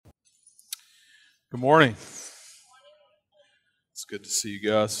Good morning. It's good to see you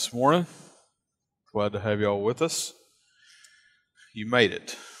guys this morning. Glad to have you all with us. You made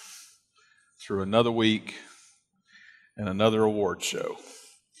it through another week and another award show.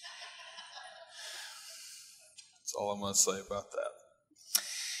 That's all I'm going to say about that.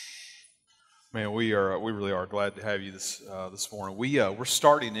 Man, we really are glad to have you this morning. We're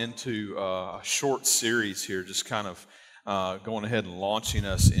starting into a short series here, just kind of going ahead and launching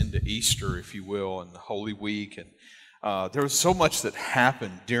us into Easter, if you will, and the Holy Week. And there was so much that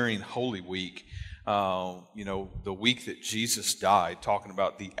happened during Holy Week. The week that Jesus died, talking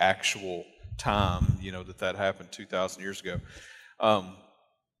about the actual time, that happened 2,000 years ago.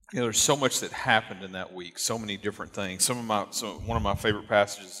 There's so much that happened in that week, so many different things. One of my favorite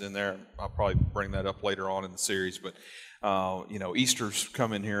passages in there, I'll probably bring that up later on in the series, but Easter's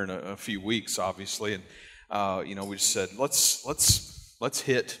coming here in a few weeks, obviously, and we just said let's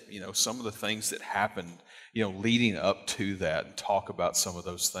hit some of the things that happened leading up to that and talk about some of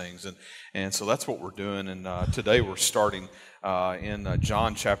those things, and so that's what we're doing. And today we're starting in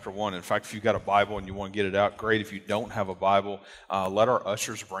John chapter 1. In fact, if you've got a Bible and you want to get it out, great. If you don't have a Bible, let our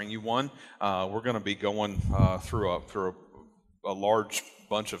ushers bring you one. We're going to be going through a large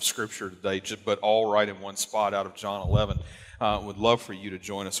bunch of scripture today, but all right in one spot out of John 11. Would love for you to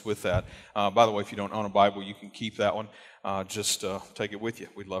join us with that. By the way, if you don't own a Bible, you can keep that one. Just take it with you.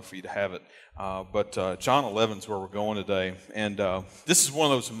 We'd love for you to have it. But John 11 is where we're going today. And this is one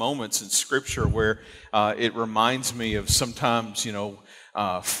of those moments in Scripture where it reminds me of sometimes,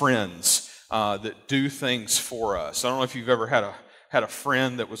 friends that do things for us. I don't know if you've ever had a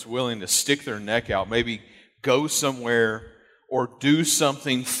friend that was willing to stick their neck out, maybe go somewhere or do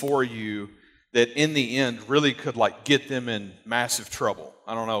something for you that in the end really could get them in massive trouble.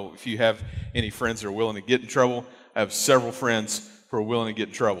 I don't know if you have any friends that are willing to get in trouble. I have several friends who are willing to get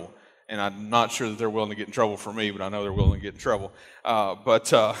in trouble. And I'm not sure that they're willing to get in trouble for me, but I know they're willing to get in trouble.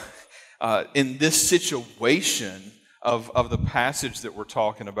 But in this situation of the passage that we're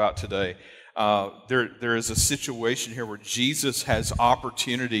talking about today, there is a situation here where Jesus has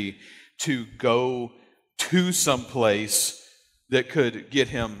opportunity to go to some place that could get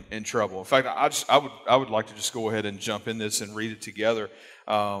him in trouble. In fact, I would like to just go ahead and jump in this and read it together.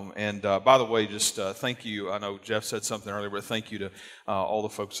 By the way, just thank you. I know Jeff said something earlier, but thank you to all the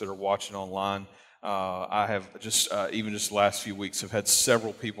folks that are watching online. I have just the last few weeks have had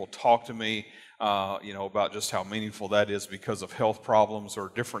several people talk to me, about just how meaningful that is because of health problems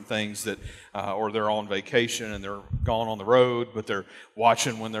or different things that, or they're on vacation and they're gone on the road, but they're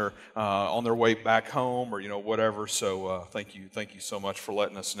watching when they're on their way back home or, whatever. So thank you so much for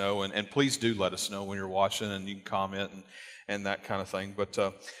letting us know. And please do let us know when you're watching, and you can comment and that kind of thing. But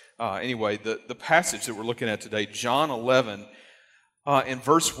anyway, the passage that we're looking at today, John 11, in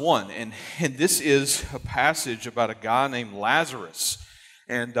verse 1, and this is a passage about a guy named Lazarus.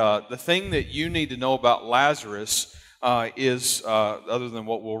 And the thing that you need to know about Lazarus is, other than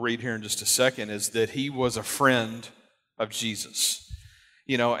what we'll read here in just a second, is that he was a friend of Jesus.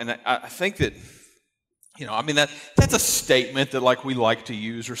 And I think that, that's a statement that we like to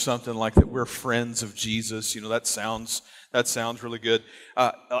use or something like that. We're friends of Jesus. That sounds really good.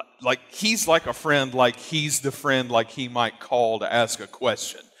 He's like a friend, like he's the friend, like he might call to ask a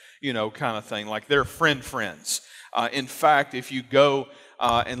question, kind of thing. Like they're friends. In fact, if you go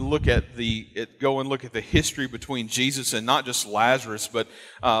and look at the history between Jesus and not just Lazarus, but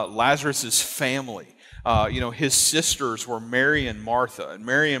Lazarus's family. His sisters were Mary and Martha, and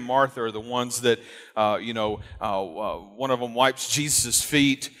Mary and Martha are the ones that one of them wipes Jesus'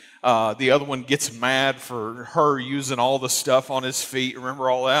 feet. The other one gets mad for her using all the stuff on his feet. Remember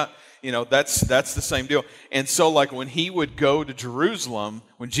all that? That's the same deal. And so when he would go to Jerusalem,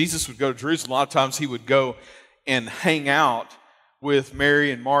 when Jesus would go to Jerusalem, a lot of times he would go and hang out with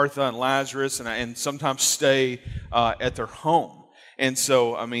Mary and Martha and Lazarus, and sometimes stay at their home. And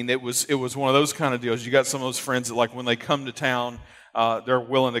so, it was one of those kind of deals. You got some of those friends that when they come to town, they're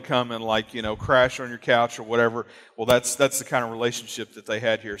willing to come and crash on your couch or whatever. Well, that's the kind of relationship that they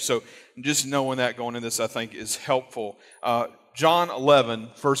had here. So just knowing that going in this, I think, is helpful. John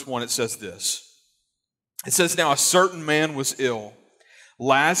 11, verse 1, it says this. It says, "Now a certain man was ill,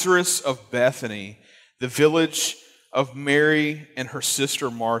 Lazarus of Bethany, the village of Mary and her sister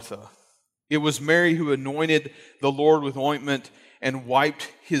Martha. It was Mary who anointed the Lord with ointment and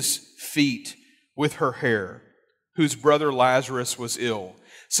wiped his feet with her hair, whose brother Lazarus was ill.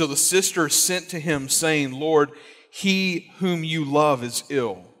 So the sisters sent to him, saying, 'Lord, he whom you love is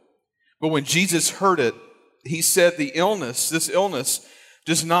ill.' But when Jesus heard it, he said, 'This illness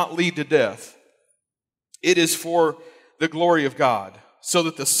does not lead to death. It is for the glory of God, so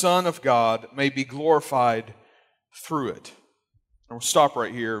that the Son of God may be glorified through it. And we'll stop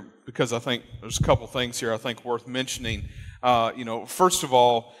right here because I think there's a couple things here I think worth mentioning. First of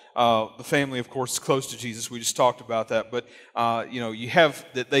all, the family, of course, is close to Jesus. We just talked about that. But, you have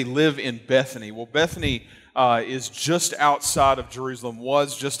that they live in Bethany. Well, Bethany is just outside of Jerusalem,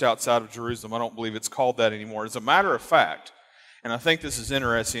 was just outside of Jerusalem. I don't believe it's called that anymore. As a matter of fact, and I think this is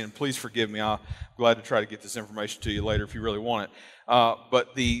interesting, and please forgive me, I'm glad to try to get this information to you later if you really want it.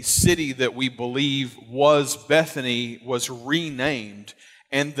 But the city that we believe was Bethany was renamed,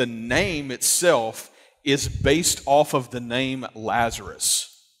 and the name itself is based off of the name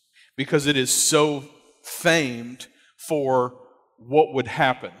Lazarus, because it is so famed for what would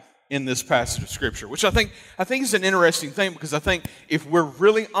happen in this passage of Scripture, which I think is an interesting thing, because I think if we're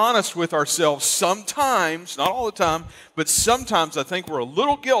really honest with ourselves, sometimes, not all the time, but sometimes I think we're a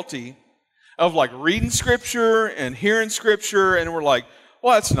little guilty of like reading Scripture and hearing Scripture, and we're like,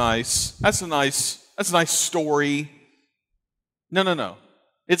 well, that's nice. That's a nice story. No.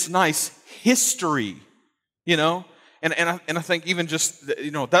 It's nice history, And I think even just,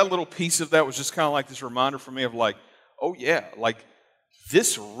 that little piece of that was just kind of like this reminder for me of like, oh yeah, like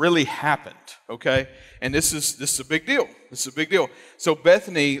this really happened, okay? And this is a big deal. This is a big deal. So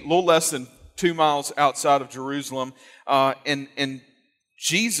Bethany, a little less than 2 miles outside of Jerusalem, and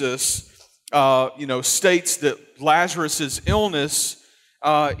Jesus, states that Lazarus' illness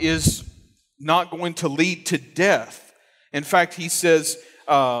is not going to lead to death. In fact, he says,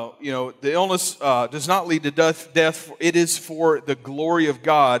 the illness does not lead to death. It is for the glory of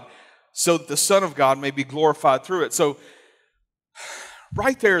God, so that the Son of God may be glorified through it. So,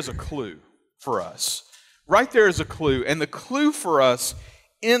 right there is a clue for us. Right there is a clue. And the clue for us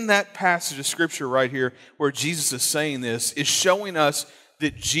in that passage of Scripture right here, where Jesus is saying this, is showing us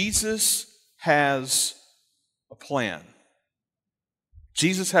that Jesus has a plan.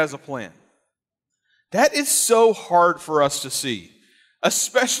 Jesus has a plan. That is so hard for us to see,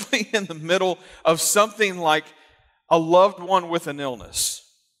 especially in the middle of something like a loved one with an illness.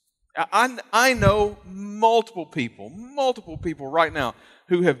 I know multiple people right now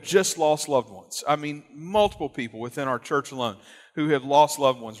who have just lost loved ones. I mean, multiple people within our church alone who have lost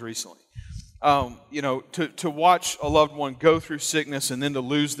loved ones recently. To watch a loved one go through sickness and then to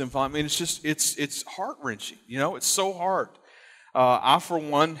lose them, I mean, it's heart-wrenching. It's so hard. I, for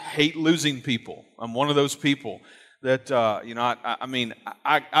one, hate losing people. I'm one of those people that,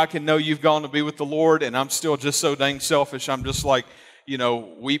 I can know you've gone to be with the Lord, and I'm still just so dang selfish. I'm just like,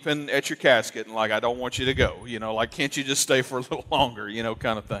 weeping at your casket, and like, I don't want you to go. Like, can't you just stay for a little longer,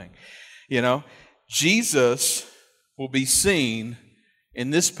 kind of thing. Jesus will be seen in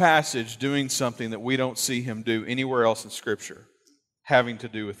this passage doing something that we don't see him do anywhere else in Scripture, having to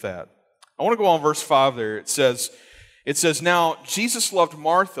do with that. I want to go on verse 5 there. It says, now Jesus loved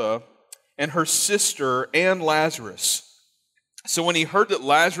Martha and her sister and Lazarus. So when he heard that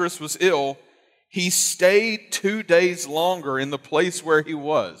Lazarus was ill, he stayed 2 days longer in the place where he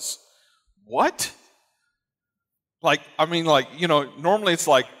was. What? Normally it's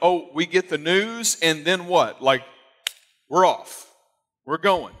like, oh, we get the news and then what? Like, we're off. We're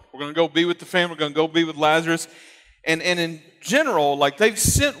going. We're going to go be with the family. We're going to go be with Lazarus. And in general, like, they've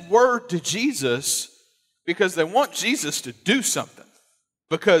sent word to Jesus because they want Jesus to do something.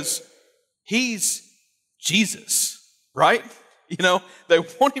 Because he's Jesus, right? They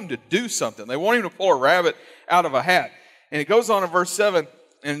want him to do something. They want him to pull a rabbit out of a hat. And it goes on in verse 7,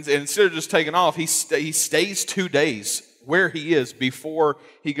 and instead of just taking off, he stays 2 days where he is before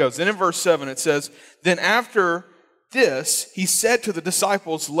he goes. Then in verse 7 it says, then after this, he said to the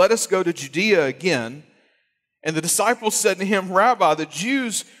disciples, let us go to Judea again. And the disciples said to him, Rabbi, the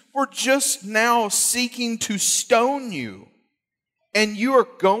Jews were just now seeking to stone you, and you are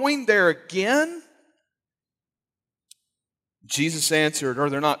going there again? Jesus answered, are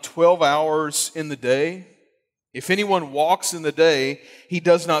there not 12 hours in the day? If anyone walks in the day, he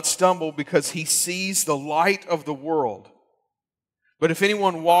does not stumble because he sees the light of the world. But if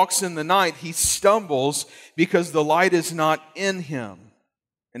anyone walks in the night, he stumbles because the light is not in him.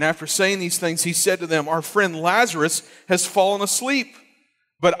 And after saying these things, he said to them, our friend Lazarus has fallen asleep,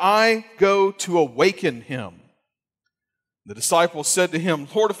 but I go to awaken him. The disciples said to him,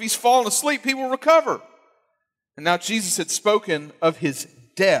 Lord, if he's fallen asleep, he will recover. And now Jesus had spoken of his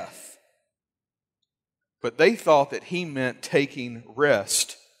death, but they thought that he meant taking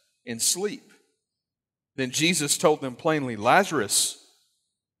rest in sleep. Then Jesus told them plainly, Lazarus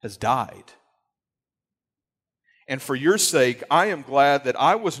has died. And for your sake, I am glad that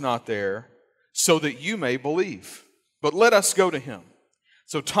I was not there, so that you may believe. But let us go to him.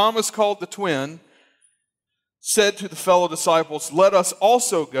 So Thomas, called the twin, said to the fellow disciples, "Let us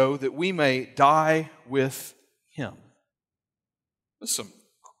also go that we may die with him." There's some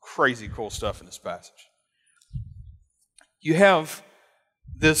crazy cool stuff in this passage. You have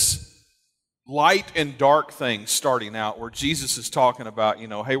this light and dark thing starting out where Jesus is talking about,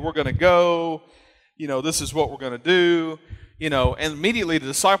 hey, we're going to go, this is what we're going to do, and immediately the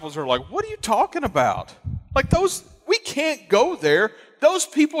disciples are like, what are you talking about? Like we can't go there. Those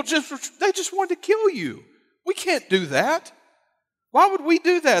people they just wanted to kill you. We can't do that. Why would we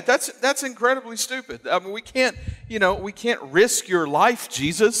do that? That's incredibly stupid. I mean, we can't risk your life,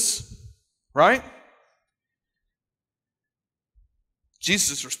 Jesus, right?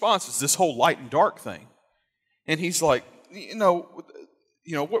 Jesus' response is this whole light and dark thing. And he's like, what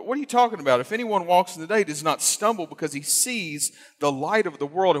are you talking about? If anyone walks in the day, does not stumble because he sees the light of the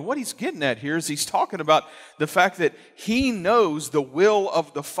world. And what he's getting at here is he's talking about the fact that he knows the will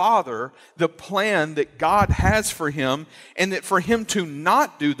of the Father, the plan that God has for him, and that for him to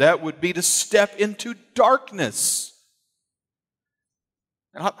not do that would be to step into darkness.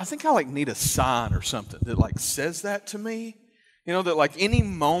 And I think I need a sign or something that says that to me. That any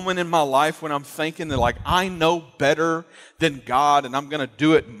moment in my life when I'm thinking that I know better than God and I'm going to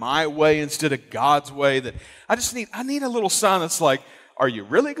do it my way instead of God's way, that I need a little sign that's like, are you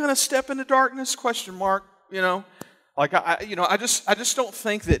really going to step into darkness? ? I just don't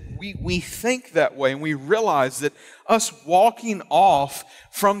think that we think that way, and we realize that us walking off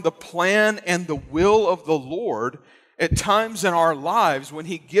from the plan and the will of the Lord at times in our lives when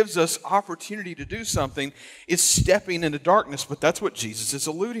he gives us opportunity to do something is stepping into darkness. But that's what Jesus is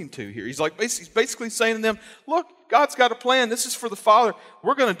alluding to here. He's basically saying to them, look, God's got a plan. This is for the Father.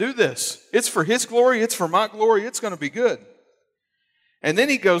 We're going to do this. It's for his glory. It's for my glory. It's going to be good. And then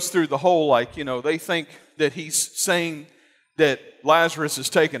he goes through the whole, they think that he's saying that Lazarus is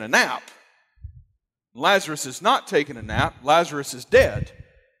taking a nap. Lazarus is not taking a nap. Lazarus is dead.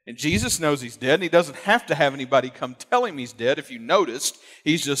 And Jesus knows he's dead, and he doesn't have to have anybody come tell him he's dead. If you noticed,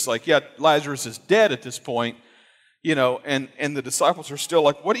 he's just like, yeah, Lazarus is dead at this point, and the disciples are still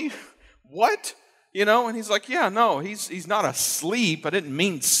like, what? And he's like, yeah, no, he's not asleep. I didn't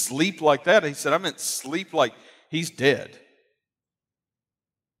mean sleep like that. He said, I meant sleep like he's dead.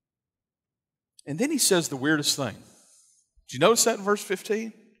 And then he says the weirdest thing. Did you notice that in verse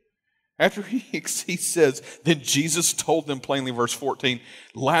 15? After he says, then Jesus told them plainly, verse 14,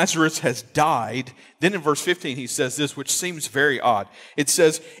 Lazarus has died. Then in verse 15 he says this, which seems very odd. It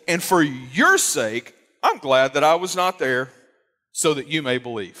says, and for your sake, I'm glad that I was not there, so that you may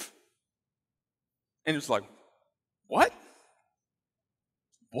believe. And it's like, what?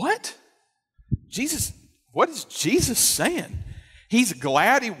 What? Jesus, what is Jesus saying? He's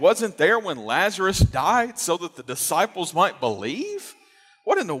glad he wasn't there when Lazarus died so that the disciples might believe?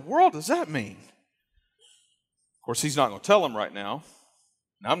 What in the world does that mean? Of course, he's not going to tell them right now.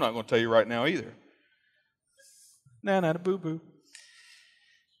 And I'm not going to tell you right now either. Boo-boo.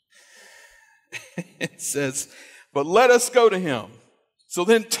 It says, but let us go to him. So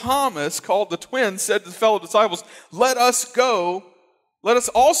then Thomas, called the twin, said to the fellow disciples, let us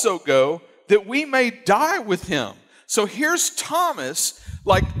also go, that we may die with him. So here's Thomas,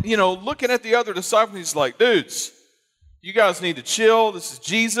 looking at the other disciples, he's like, dudes, you guys need to chill. This is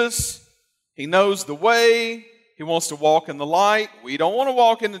Jesus. He knows the way. He wants to walk in the light. We don't want to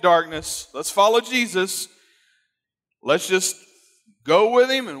walk in the darkness. Let's follow Jesus. Let's just go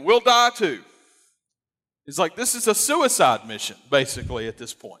with him and we'll die too. It's like this is a suicide mission, basically, at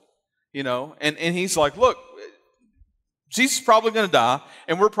this point. And he's like, look, Jesus is probably going to die,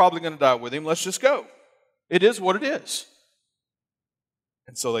 and we're probably going to die with him. Let's just go. It is what it is.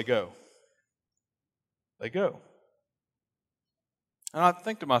 And so they go. They go. And I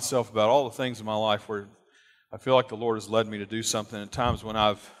think to myself about all the things in my life where I feel like the Lord has led me to do something, and times when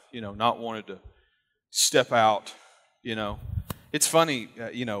I've, not wanted to step out, It's funny,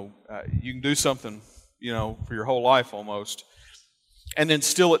 you can do something, for your whole life almost, and then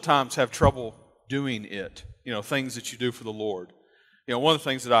still at times have trouble doing it, things that you do for the Lord. One of the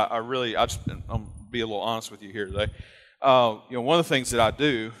things that I'm be a little honest with you here today. One of the things that I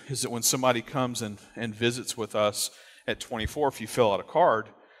do is that when somebody comes and visits with us at 24, if you fill out a card,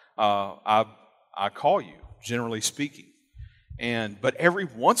 I call you, generally speaking. But every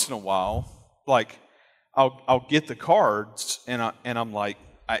once in a while, I'll get the cards and I'm like,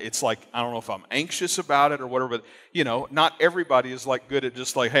 it's like, I don't know if I'm anxious about it or whatever, but, not everybody is good at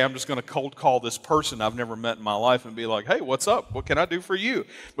just hey, I'm just going to cold call this person I've never met in my life and be like, hey, what's up? What can I do for you?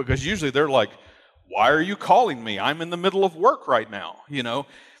 Because usually they're like, why are you calling me? I'm in the middle of work right now,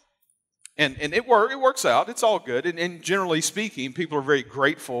 And it works out. It's all good. And generally speaking, people are very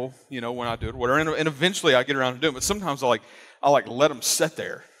grateful, when I do it, whatever. And eventually I get around to doing it. But sometimes I let them sit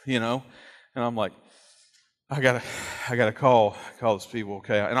there, And I'm like, I gotta call those people,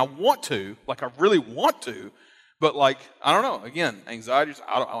 okay? And I want to, I really want to, but I don't know. Again, anxiety.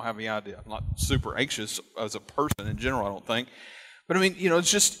 I don't have any idea. I'm not super anxious as a person in general, I don't think. But I mean,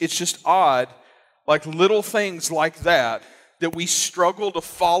 it's just odd, little things like that we struggle to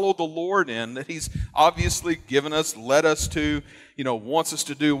follow the Lord in, that He's obviously given us, led us to, wants us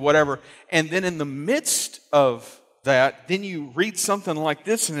to do whatever. And then in the midst of that, then you read something like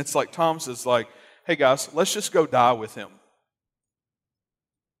this, and it's like Tom says, hey guys, let's just go die with Him.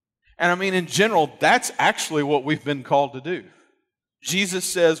 And I mean, in general, that's actually what we've been called to do. Jesus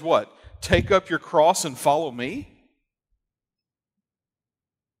says what? Take up your cross and follow me?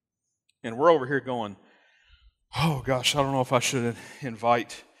 And we're over here going, oh gosh, I don't know if I should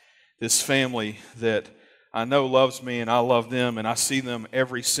invite this family that I know loves me and I love them and I see them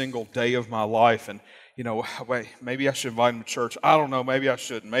every single day of my life. And, wait, maybe I should invite them to church. I don't know, maybe I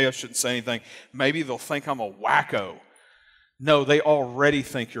shouldn't. Maybe I shouldn't say anything. Maybe they'll think I'm a wacko. No, they already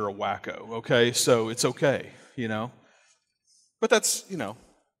think you're a wacko, okay? So it's okay, But that's,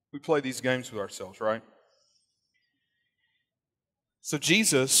 we play these games with ourselves, right? So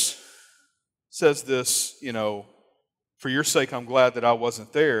Jesus says this, for your sake I'm glad that I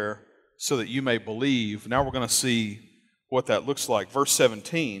wasn't there so that you may believe. Now we're going to see what that looks like. Verse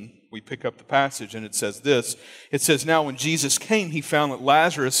 17, we pick up the passage and it says this. It says, now when Jesus came, He found that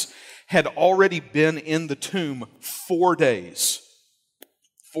Lazarus had already been in the tomb 4 days.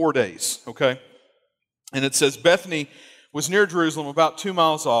 4 days, okay? And it says, Bethany was near Jerusalem, about 2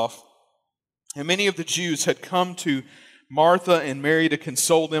 miles off, and many of the Jews had come to Martha and Mary to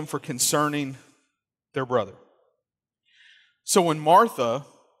console them for concerning their brother. So when Martha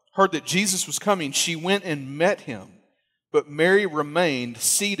heard that Jesus was coming, she went and met Him, but Mary remained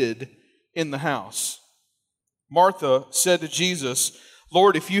seated in the house. Martha said to Jesus,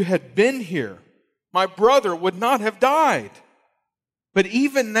 Lord, if you had been here, my brother would not have died. But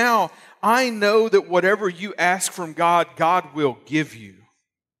even now, I know that whatever you ask from God, God will give you.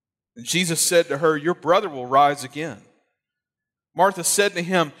 And Jesus said to her, your brother will rise again. Martha said to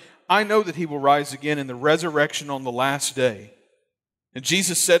Him, I know that he will rise again in the resurrection on the last day. And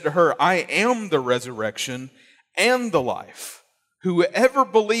Jesus said to her, I am the resurrection and the life. Whoever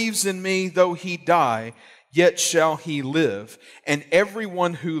believes in me, though he die, yet shall he live. And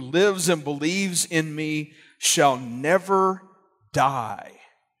everyone who lives and believes in me shall never die.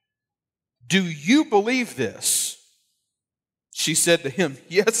 Do you believe this? She said to him,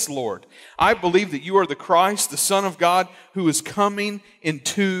 yes, Lord. I believe that you are the Christ, the Son of God, who is coming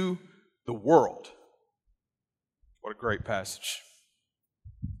into the world. What a great passage.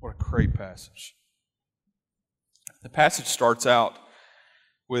 What a great passage. The passage starts out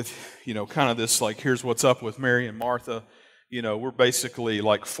with, kind of this, here's what's up with Mary and Martha. We're basically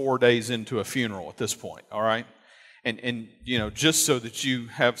 4 days into a funeral at this point, all right? And just so that you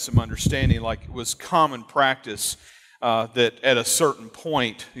have some understanding, it was common practice that at a certain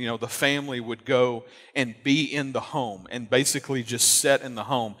point, the family would go and be in the home and basically just sit in the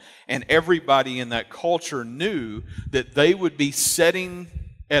home. And everybody in that culture knew that they would be sitting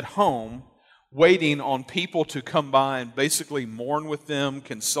at home waiting on people to come by and basically mourn with them,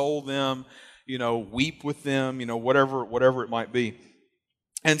 console them, weep with them, whatever it might be.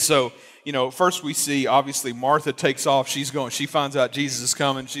 And so, first we see, obviously, Martha takes off. She finds out Jesus is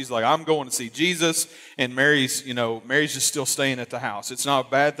coming. She's like, I'm going to see Jesus. And Mary's just still staying at the house. It's not a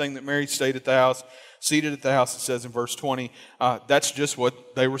bad thing that Mary stayed at the house, seated at the house, it says in verse 20. That's just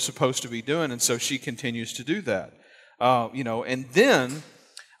what they were supposed to be doing. And so she continues to do that. And then,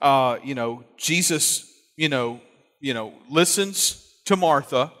 Jesus, listens to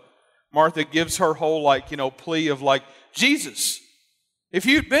Martha. Martha gives her whole, plea of Jesus, if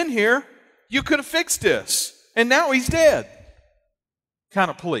you'd been here, you could have fixed this. And now he's dead.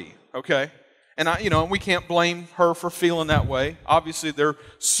 Kind of plea, okay? And we can't blame her for feeling that way. Obviously, they're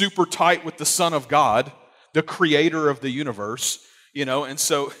super tight with the Son of God, the creator of the universe, and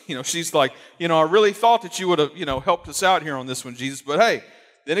so, she's like, I really thought that you would have, helped us out here on this one, Jesus. But hey,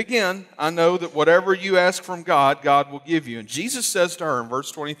 then again, I know that whatever you ask from God, God will give you. And Jesus says to her in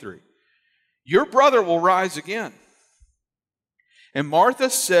verse 23, your brother will rise again. And Martha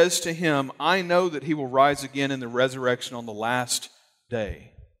says to him, I know that he will rise again in the resurrection on the last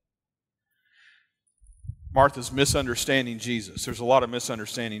day. Martha's misunderstanding Jesus. There's a lot of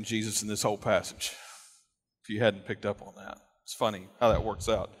misunderstanding Jesus in this whole passage, if you hadn't picked up on that. It's funny how that works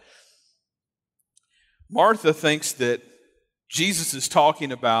out. Martha thinks that Jesus is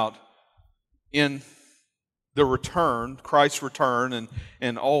talking about in the return, Christ's return,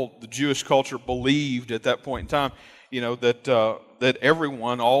 and all the Jewish culture believed at that point in time, that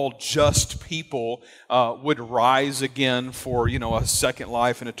everyone, all just people, would rise again for a second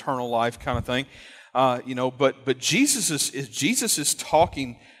life, an eternal life kind of thing. But Jesus is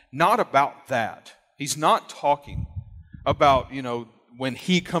talking not about that. He's not talking about when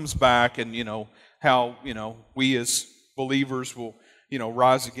He comes back and how we as believers will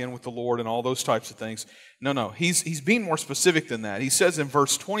rise again with the Lord and all those types of things. No. He's being more specific than that. He says in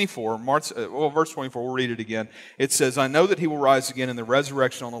verse 24, verse 24, we'll read it again. It says, I know that He will rise again in the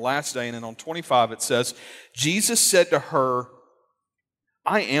resurrection on the last day. And then on 25 it says, Jesus said to her,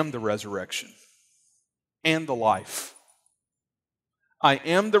 I am the resurrection and the life. I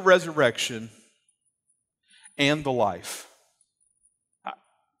am the resurrection and the life.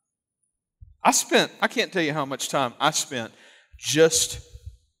 I can't tell you how much time I spent just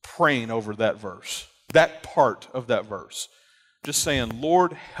praying over that verse, that part of that verse. Just saying,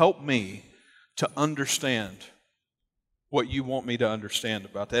 Lord, help me to understand what you want me to understand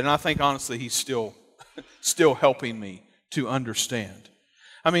about that. And I think, honestly, He's still helping me to understand.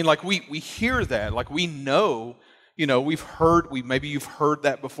 I mean, like we hear that, like we know, maybe you've heard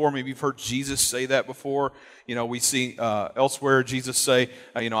that before, maybe you've heard Jesus say that before. We see elsewhere Jesus say,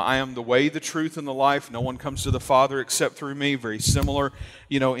 I am the way, the truth, and the life. No one comes to the Father except through me. Very similar,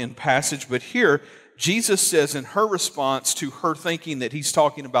 in passage. But here, Jesus says in her response to her thinking that He's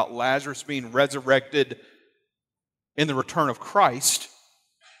talking about Lazarus being resurrected in the return of Christ,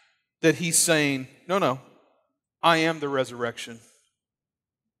 that He's saying, no, I am the resurrection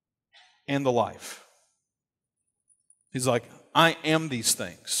and the life. He's like, I am these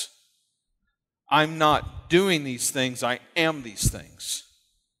things. I'm not doing these things, I am these things.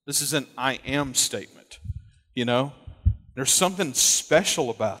 This is an I am statement, There's something special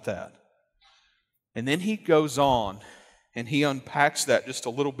about that. And then He goes on and He unpacks that just a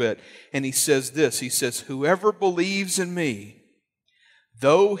little bit. And He says this, He says, whoever believes in me,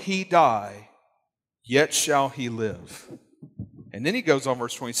 though he die, yet shall he live. And then He goes on,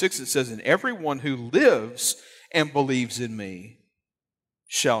 verse 26, it says, and everyone who lives and believes in me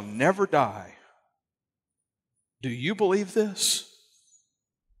shall never die. Do you believe this?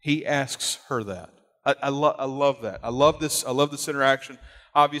 He asks her that. I love that. I love this interaction.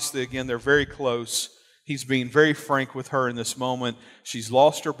 Obviously, again, they're very close. He's being very frank with her in this moment. She's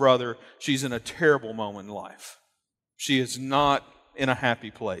lost her brother. She's in a terrible moment in life. She is not in a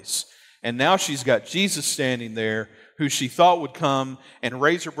happy place. And now she's got Jesus standing there, who she thought would come and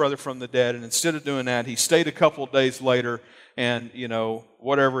raise her brother from the dead. And instead of doing that, He stayed a couple of days later and,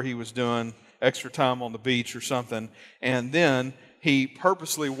 whatever he was doing, extra time on the beach or something. And then He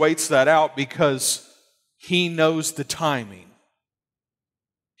purposely waits that out because He knows the timing.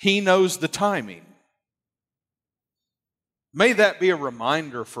 He knows the timing. May that be a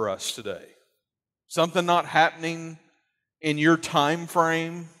reminder for us today. Something not happening in your time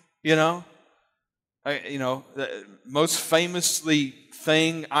frame, most famously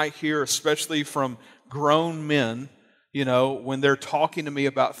thing I hear, especially from grown men, when they're talking to me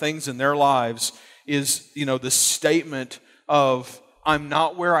about things in their lives, is, the statement of, I'm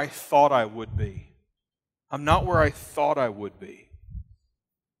not where I thought I would be. I'm not where I thought I would be.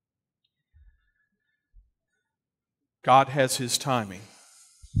 God has His timing.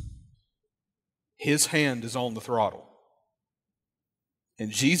 His hand is on the throttle.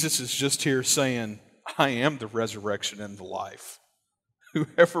 And Jesus is just here saying, I am the resurrection and the life.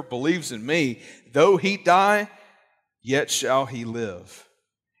 Whoever believes in me, though he die, yet shall he live.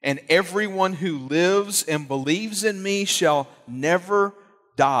 And everyone who lives and believes in me shall never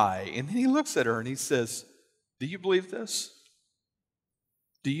die. And then He looks at her and He says, do you believe this?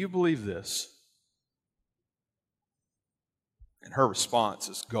 Do you believe this? And her response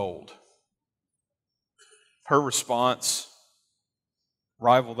is gold. Her response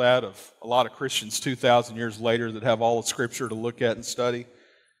rival that of a lot of Christians 2,000 years later that have all of Scripture to look at and study.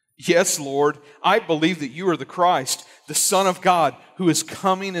 Yes, Lord, I believe that you are the Christ, the Son of God, who is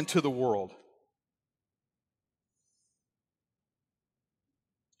coming into the world.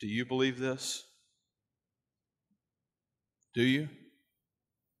 Do you believe this? Do you?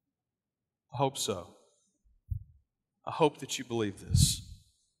 I hope so. I hope that you believe this.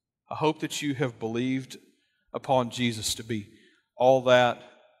 I hope that you have believed upon Jesus to be all that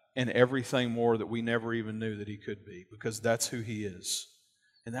and everything more that we never even knew that He could be, because that's who He is.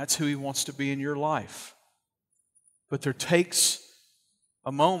 And that's who He wants to be in your life. But there takes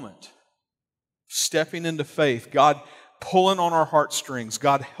a moment, stepping into faith, God pulling on our heartstrings,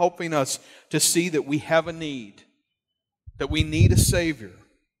 God helping us to see that we have a need, that we need a Savior.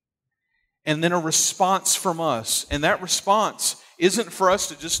 and then a response from us. And that response isn't for us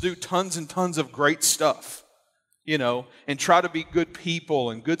to just do tons and tons of great stuff, and try to be good people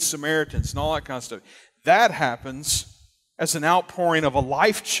and good Samaritans and all that kind of stuff. That happens as an outpouring of a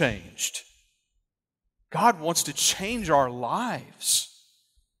life changed. God wants to change our lives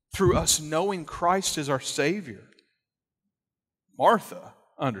through us knowing Christ as our Savior. Martha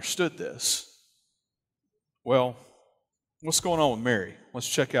understood this. Well, what's going on with Mary? Let's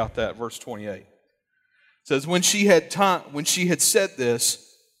check out that verse 28. It says, when she had said this,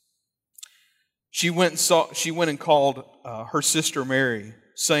 she went and called her sister Mary,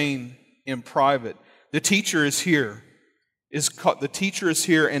 saying in private, "The teacher is here. The teacher is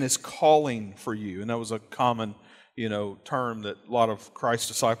here and is calling for you." And that was a common, term that a lot of Christ's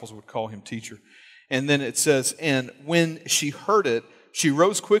disciples would call him teacher. And then it says, and when she heard it, she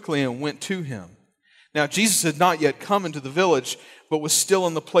rose quickly and went to him. Now Jesus had not yet come into the village, but was still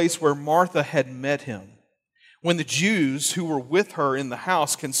in the place where Martha had met him. When the Jews who were with her in the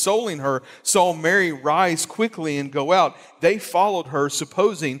house, consoling her, saw Mary rise quickly and go out, they followed her,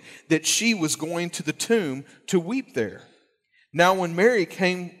 supposing that she was going to the tomb to weep there. Now when Mary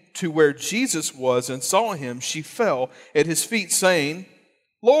came to where Jesus was and saw him, she fell at his feet, saying,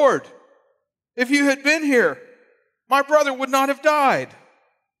 "Lord, if you had been here, my brother would not have died."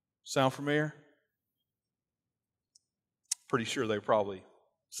 Sound familiar? Pretty sure they probably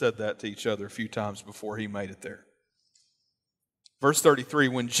said that to each other a few times before he made it there. Verse 33,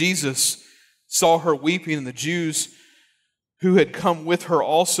 when Jesus saw her weeping and the Jews who had come with her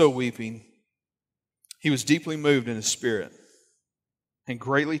also weeping, he was deeply moved in his spirit and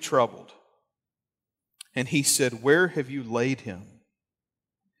greatly troubled. And he said, "Where have you laid him?"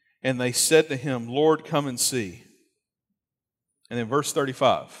 And they said to him, "Lord, come and see." And then verse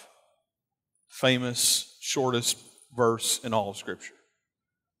 35, famous, shortest verse in all of Scripture.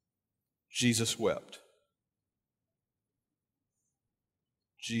 Jesus wept.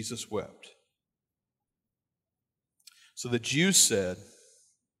 Jesus wept. So the Jews said,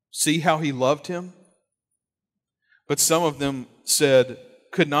 "See how he loved him?" But some of them said,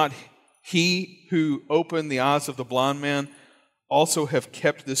 "Could not he who opened the eyes of the blind man also have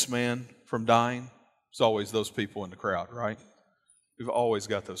kept this man from dying?" There's always those people in the crowd, right? We've always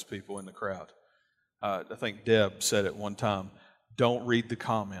got those people in the crowd. I think Deb said it one time, don't read the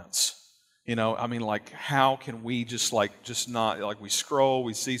comments. How can we just not, we scroll,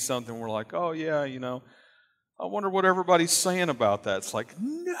 we see something, we're like, oh yeah, I wonder what everybody's saying about that. It's like,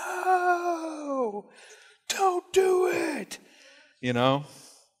 no, don't do it.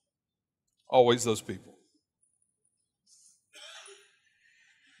 Always those people.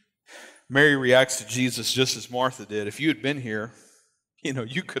 Mary reacts to Jesus just as Martha did. If you had been here,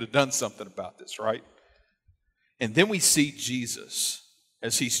 you could have done something about this, right? And then we see Jesus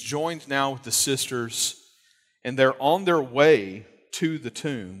as he's joined now with the sisters, and they're on their way to the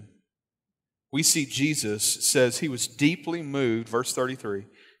tomb. We see Jesus says he was deeply moved, verse 33,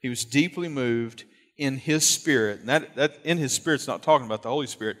 he was deeply moved in his spirit. And that in his spirit's not talking about the Holy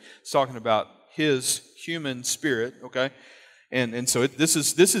Spirit, it's talking about his human spirit, okay? And so this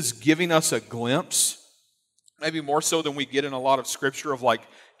is giving us a glimpse, maybe more so than we get in a lot of Scripture, of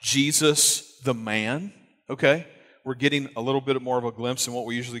Jesus the man, okay? We're getting a little bit more of a glimpse than what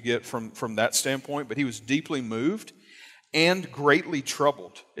we usually get from that standpoint, but he was deeply moved and greatly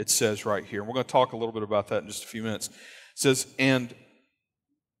troubled, it says right here. And we're going to talk a little bit about that in just a few minutes. It says, and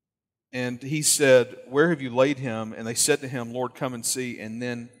he said, "Where have you laid him?" And they said to him, "Lord, come and see." And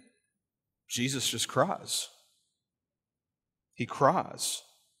then Jesus just cries. He cries.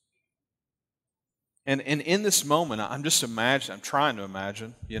 And in this moment, I'm trying to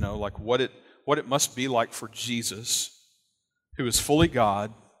imagine, what it must be like for Jesus, who is fully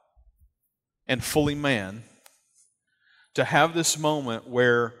God and fully man, to have this moment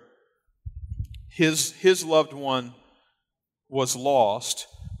where his loved one was lost.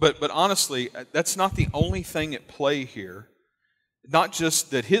 But honestly, that's not the only thing at play here. Not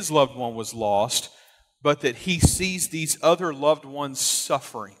just that his loved one was lost, but that he sees these other loved ones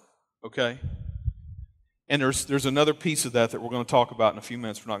suffering, okay? And there's another piece of that we're going to talk about in a few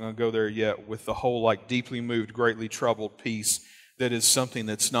minutes. We're not going to go there yet, with the whole deeply moved, greatly troubled piece that is something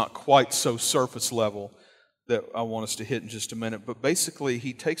that's not quite so surface level that I want us to hit in just a minute. But basically,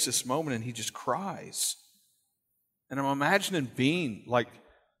 he takes this moment and he just cries. And I'm imagining being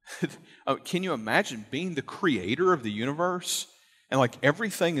can you imagine being the creator of the universe and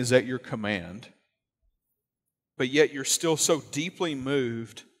everything is at your command, but yet you're still so deeply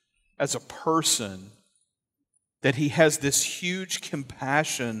moved as a person that he has this huge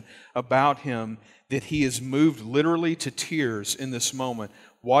compassion about him, that he is moved literally to tears in this moment,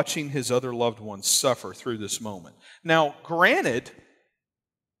 watching his other loved ones suffer through this moment. Now, granted,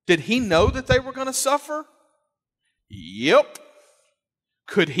 did he know that they were going to suffer? Yep.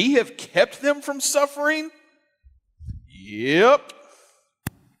 Could he have kept them from suffering? Yep.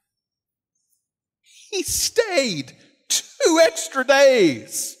 He stayed 2 extra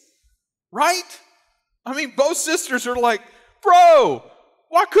days, right? I mean, both sisters are like, bro,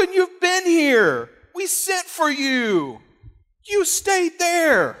 why couldn't you have been here? We sent for you. You stayed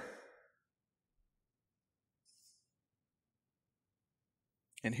there.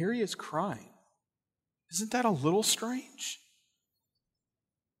 And here he is crying. Isn't that a little strange?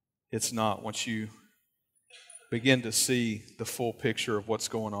 It's not once you begin to see the full picture of what's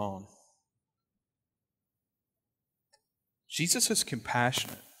going on. Jesus is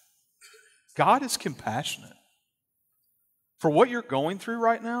compassionate. God is compassionate. For what you're going through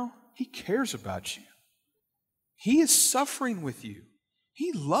right now, He cares about you. He is suffering with you.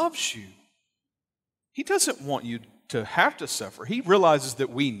 He loves you. He doesn't want you to have to suffer. He realizes that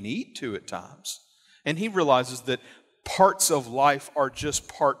we need to at times. And He realizes that parts of life are just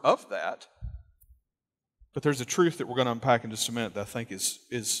part of that. But there's a truth that we're going to unpack in just a minute that I think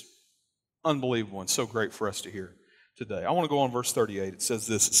is unbelievable and so great for us to hear today. I want to go on verse 38. It says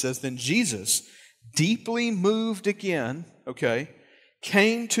this. It says, then Jesus, deeply moved again,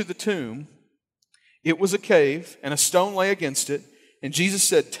 came to the tomb. It was a cave, and a stone lay against it. And Jesus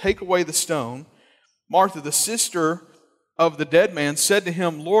said, take away the stone. Martha, the sister of the dead man, said to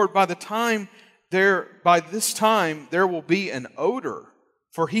Him, Lord, by this time there will be an odor,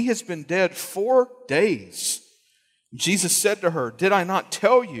 for he has been dead 4 days. Jesus said to her, Did I not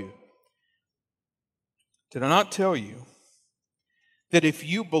tell you that if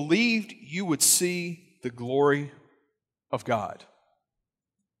you believed, you would see the glory of God?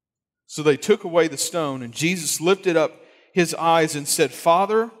 So they took away the stone, and Jesus lifted up His eyes and said,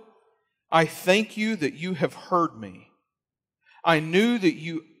 Father, I thank you that you have heard me. I knew that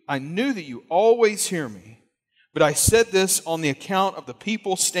you always hear me, but I said this on the account of the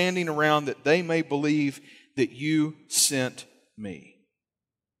people standing around, that they may believe that you sent me.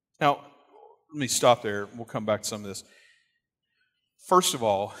 Now, let me stop there. We'll come back to some of this. First of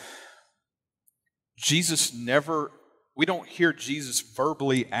all, we don't hear Jesus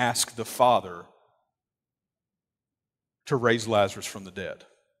verbally ask the Father to raise Lazarus from the dead.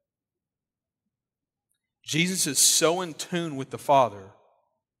 Jesus is so in tune with the Father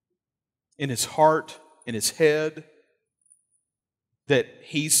in His heart, in His head, that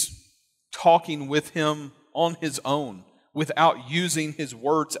He's talking with Him on His own without using His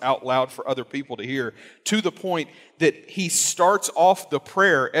words out loud for other people to hear, to the point that He starts off the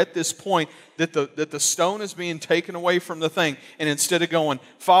prayer at this point that the stone is being taken away from the thing, and instead of going,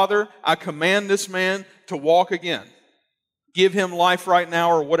 Father, I command this man to walk again, give him life right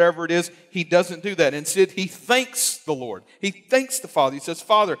now, or whatever it is, He doesn't do that. Instead, He thanks the Lord. He thanks the Father. He says,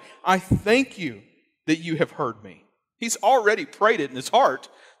 Father, I thank you that you have heard me. He's already prayed it in his heart.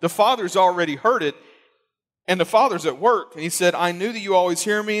 The Father's already heard it, and the Father's at work. And He said, I knew that you always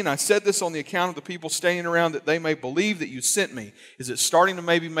hear me, and I said this on the account of the people staying around, that they may believe that you sent me. Is it starting to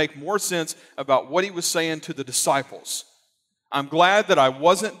maybe make more sense about what He was saying to the disciples? I'm glad that I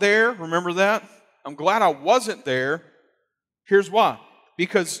wasn't there. Remember that? I'm glad I wasn't there. Here's why.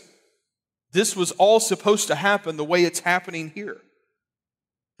 Because this was all supposed to happen the way it's happening here.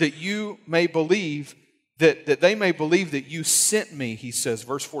 That you may believe, that they may believe that you sent me, He says,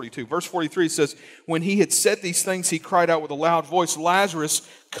 verse 42. Verse 43 says, when He had said these things, He cried out with a loud voice, Lazarus,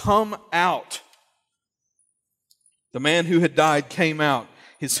 come out. The man who had died came out,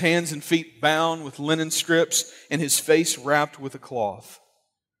 his hands and feet bound with linen strips, and his face wrapped with a cloth.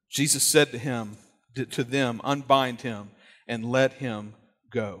 Jesus said to them, unbind him and let him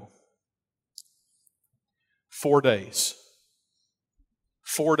go. 4 days.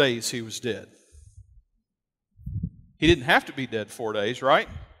 4 days he was dead. He didn't have to be dead 4 days, right?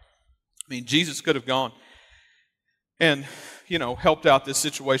 I mean, Jesus could have gone and, helped out this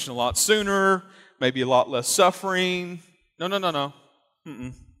situation a lot sooner, maybe a lot less suffering. No.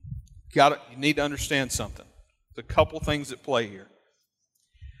 You need to understand something. There's a couple things at play here.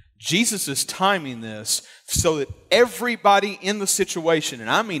 Jesus is timing this so that everybody in the situation, and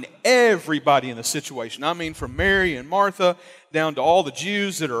I mean everybody in the situation, I mean from Mary and Martha down to all the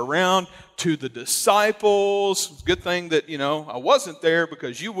Jews that are around, to the disciples. Good thing that, I wasn't there,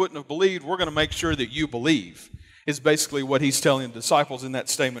 because you wouldn't have believed. We're going to make sure that you believe, is basically what He's telling the disciples in that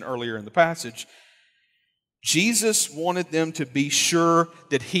statement earlier in the passage. Jesus wanted them to be sure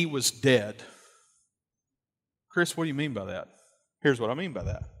that He was dead. Chris, what do you mean by that? Here's what I mean by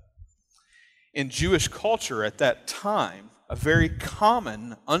that. In Jewish culture at that time, a very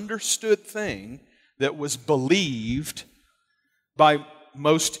common, understood thing that was believed by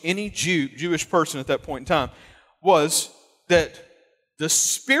most any Jewish person at that point in time was that the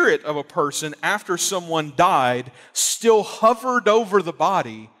spirit of a person after someone died still hovered over the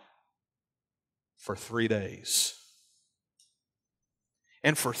body for 3 days.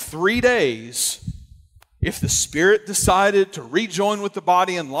 And for 3 days, if the spirit decided to rejoin with the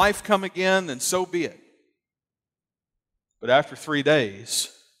body and life come again, then so be it. But after 3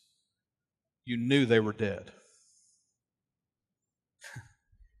 days, you knew they were dead.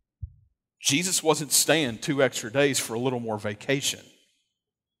 Jesus wasn't staying 2 extra days for a little more vacation.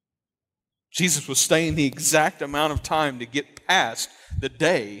 Jesus was staying the exact amount of time to get past the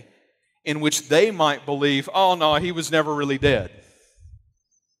day in which they might believe, oh no, he was never really dead.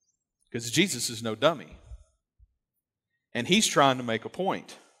 Because Jesus is no dummy. And he's trying to make a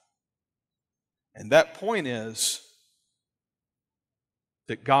point. And that point is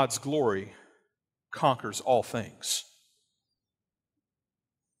that God's glory conquers all things.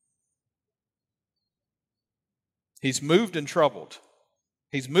 He's moved and troubled.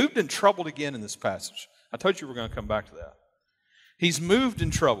 He's moved and troubled again in this passage. I told you we're going to come back to that. He's moved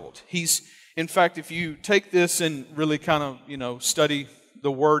and troubled. In fact, if you take this and really kind of, study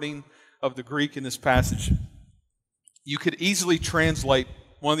the wording of the Greek in this passage, you could easily translate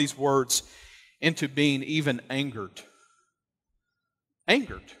one of these words into being even angered.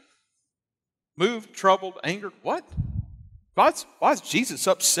 Angered. Moved, troubled, angered. What? Why is Jesus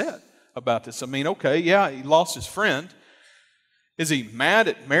upset about this? I mean, okay, yeah, he lost his friend. Is he mad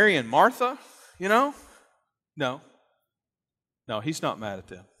at Mary and Martha? No. No, he's not mad at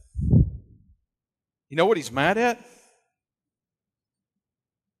them. You know what he's mad at?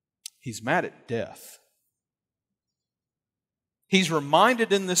 He's mad at death. He's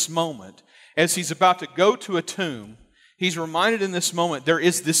reminded in this moment, as he's about to go to a tomb, he's reminded in this moment there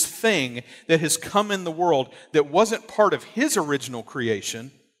is this thing that has come in the world that wasn't part of his original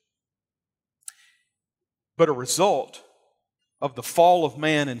creation, but a result of the fall of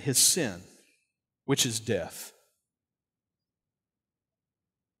man and his sin, which is death.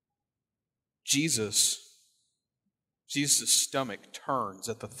 Jesus' stomach turns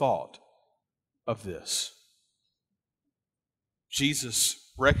at the thought of this.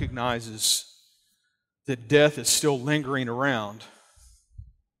 Jesus recognizes that death is still lingering around,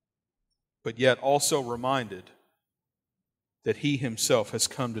 but yet also reminded that he himself has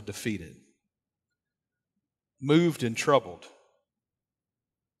come to defeat it. Moved and troubled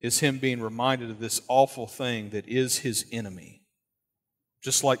is him being reminded of this awful thing that is his enemy,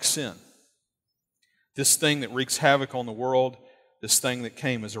 just like sin. This thing that wreaks havoc on the world, this thing that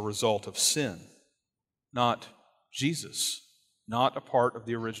came as a result of sin, not Jesus, not a part of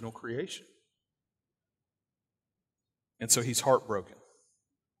the original creation. And so he's heartbroken.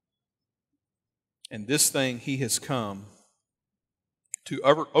 And this thing he has come to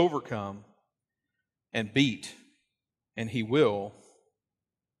overcome and beat, and he will,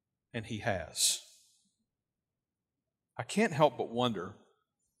 and he has. I can't help but wonder,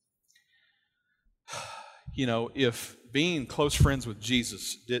 if being close friends with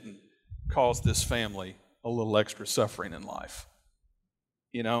Jesus didn't cause this family a little extra suffering in life.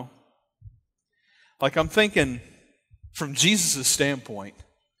 Like I'm thinking from Jesus' standpoint,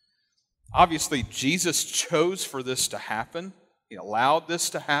 obviously Jesus chose for this to happen. He allowed this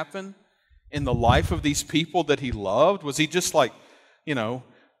to happen in the life of these people that he loved. Was he just like,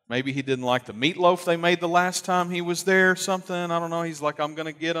 maybe he didn't like the meatloaf they made the last time he was there or something? I don't know. He's like, I'm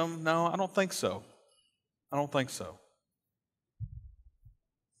going to get them. No, I don't think so.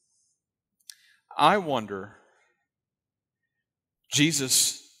 I wonder,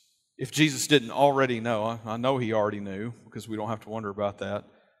 if Jesus didn't already know, I know he already knew because we don't have to wonder about that,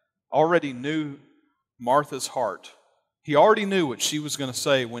 already knew Martha's heart. He already knew what she was going to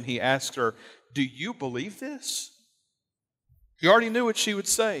say when he asked her, do you believe this? He already knew what she would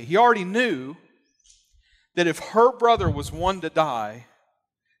say. He already knew that if her brother was one to die,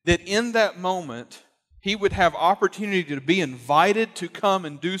 that in that moment he would have opportunity to be invited to come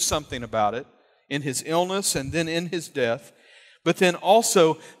and do something about it in his illness and then in his death, but then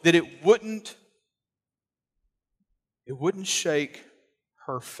also that it wouldn't shake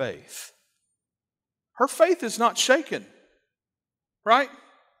her faith. Her faith is not shaken, right?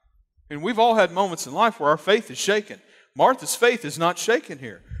 And we've all had moments in life where our faith is shaken. Martha's faith is not shaken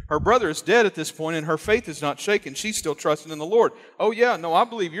here. Her brother is dead at this point and her faith is not shaken. She's still trusting in the Lord. Oh yeah, no, I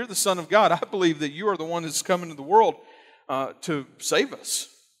believe you're the Son of God. I believe that you are the one who's come into the world to save us.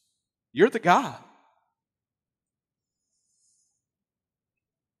 You're the guy.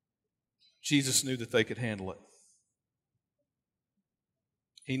 Jesus knew that they could handle it.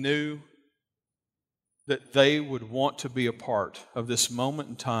 He knew that they would want to be a part of this moment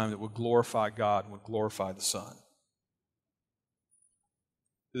in time that would glorify God and would glorify the Son.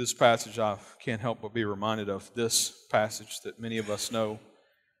 Through this passage, I can't help but be reminded of this passage that many of us know,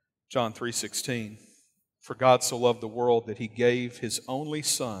 John 3:16. For God so loved the world that He gave His only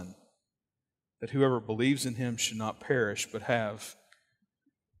Son, that whoever believes in Him should not perish but have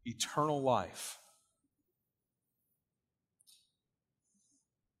eternal life.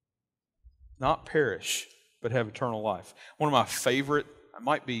 Not perish, but have eternal life. One of my favorite, it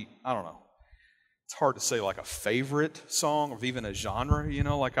might be, I don't know, it's hard to say like a favorite song or even a genre,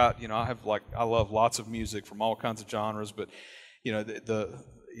 I love lots of music from all kinds of genres, but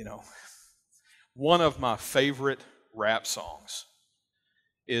one of my favorite rap songs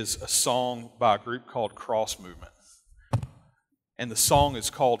is a song by a group called Cross Movement. And the song is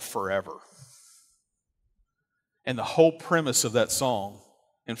called Forever. And the whole premise of that song,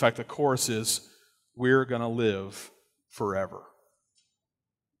 in fact, the chorus is, we're going to live forever.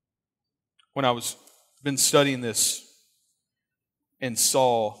 When I was been studying this and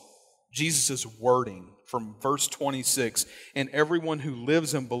saw Jesus' wording from verse 26, and everyone who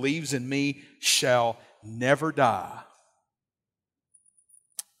lives and believes in me shall never die.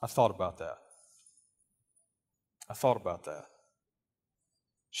 I thought about that.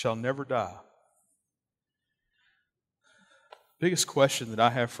 Shall never die. Biggest question that I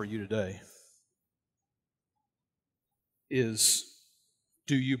have for you today is,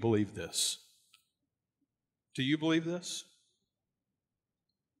 do you believe this? Do you believe this?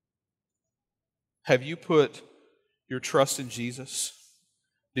 Have you put your trust in Jesus?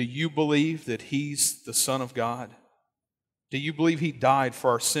 Do you believe that He's the Son of God? Do you believe He died for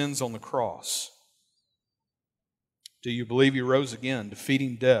our sins on the cross? Do you believe He rose again,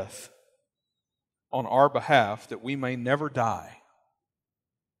 defeating death on our behalf that we may never die?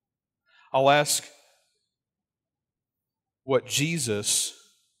 I'll ask what Jesus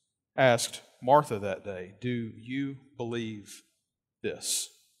asked Martha that day. Do you believe this?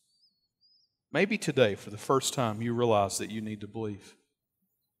 Maybe today, for the first time, you realize that you need to believe.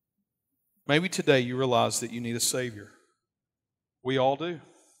 Maybe today you realize that you need a Savior. We all do.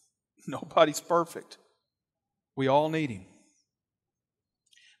 Nobody's perfect. We all need Him.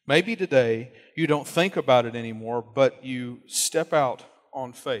 Maybe today you don't think about it anymore, but you step out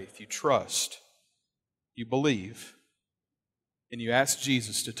on faith. You trust. You believe. And you ask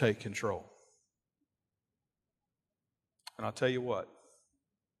Jesus to take control. And I'll tell you what.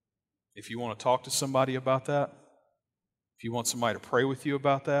 If you want to talk to somebody about that, if you want somebody to pray with you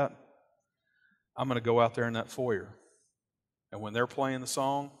about that, I'm going to go out there in that foyer. And when they're playing the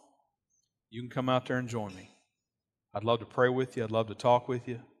song, you can come out there and join me. I'd love to pray with you. I'd love to talk with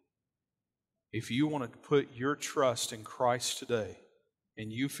you. If you want to put your trust in Christ today,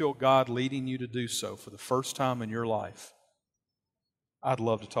 and you feel God leading you to do so for the first time in your life, I'd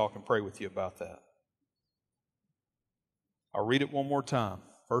love to talk and pray with you about that. I'll read it one more time.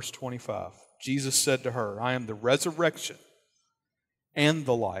 Verse 25. Jesus said to her, I am the resurrection and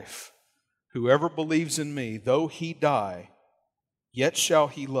the life. Whoever believes in me, though he die, yet shall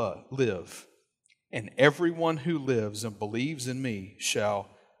he live. And everyone who lives and believes in me shall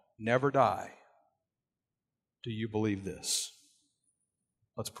never die. Do you believe this?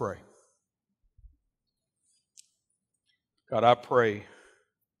 Let's pray. God, I pray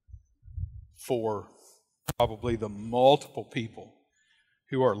for probably the multiple people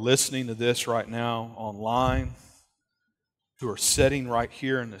who are listening to this right now online, who are sitting right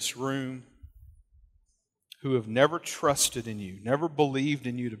here in this room, who have never trusted in you, never believed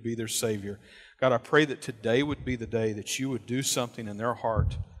in you to be their Savior. God, I pray that today would be the day that you would do something in their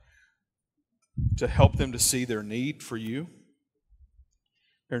heart to help them to see their need for you,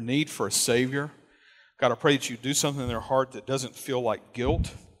 their need for a Savior. God, I pray that you do something in their heart that doesn't feel like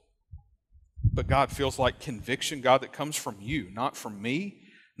guilt, but God, feels like conviction, God, that comes from you, not from me,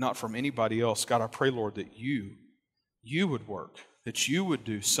 not from anybody else. God, I pray, Lord, that you would work, that you would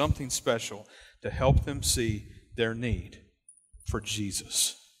do something special to help them see their need for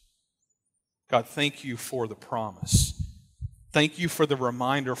Jesus. God, thank you for the promise. Thank you for the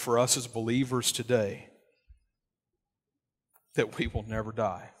reminder for us as believers today that we will never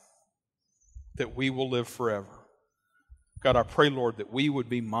die, that we will live forever. God, I pray, Lord, that we would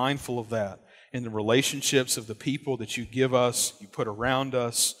be mindful of that in the relationships of the people that you give us, you put around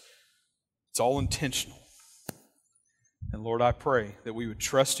us. It's all intentional. And Lord, I pray that we would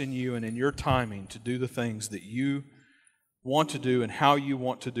trust in you and in your timing to do the things that you want to do and how you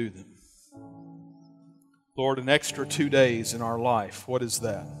want to do them. Lord, an extra 2 days in our life, what is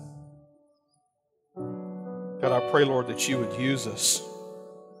that? God, I pray, Lord, that you would use us.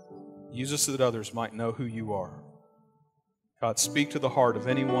 Use us so that others might know who you are. God, speak to the heart of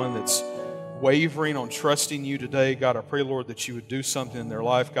anyone that's wavering on trusting you today. God, I pray, Lord, that you would do something in their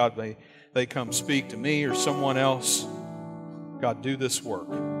life. God, may they come speak to me or someone else. God, do this work.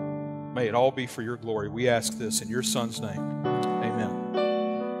 May it all be for your glory. We ask this in your Son's name.